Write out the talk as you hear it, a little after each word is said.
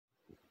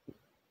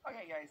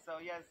Okay, guys. So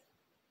yes,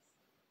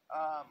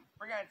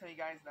 forgot to tell you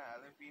guys in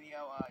that other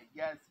video.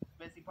 Yes,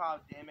 Busy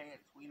Pile did make a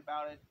tweet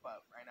about it,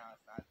 but right now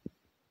it's not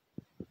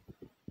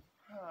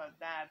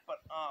that.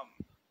 But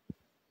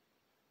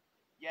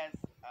yes,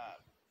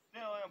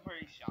 still I'm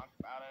pretty shocked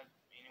about it.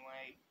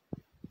 Anyway,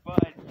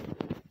 but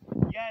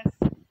yes,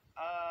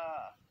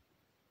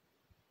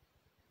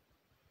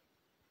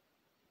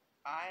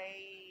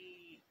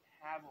 I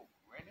have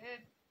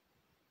Reddit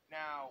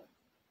now.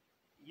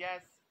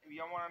 Yes, if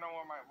y'all want to know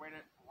where my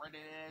Reddit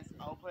is,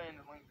 I'll put in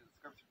the link in the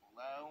description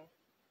below.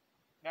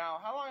 Now,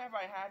 how long have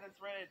I had this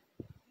Reddit?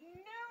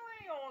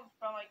 Nearly almost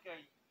felt like a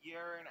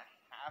year and a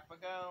half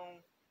ago.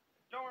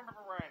 Don't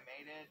remember where I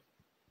made it,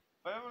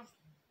 but it was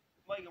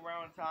like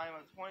around the time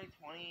of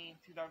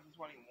 2020, 2021.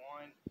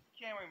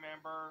 Can't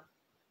remember.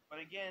 But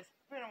again, it's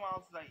been a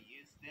while since I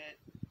used it.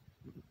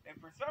 And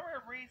for some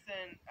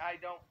reason, I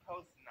don't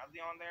post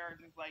nothing on there.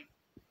 Just like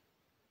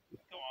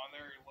go on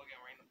there and look at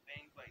random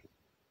things like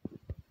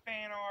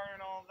fan art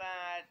and all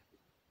that,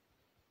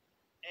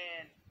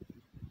 and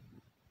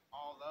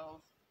all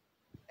those.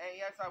 And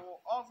yes, I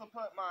will also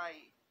put my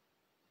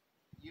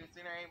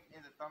username in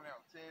the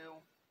thumbnail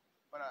too.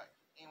 But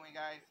anyway,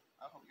 guys,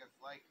 I hope you guys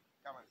like,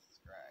 comment,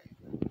 subscribe.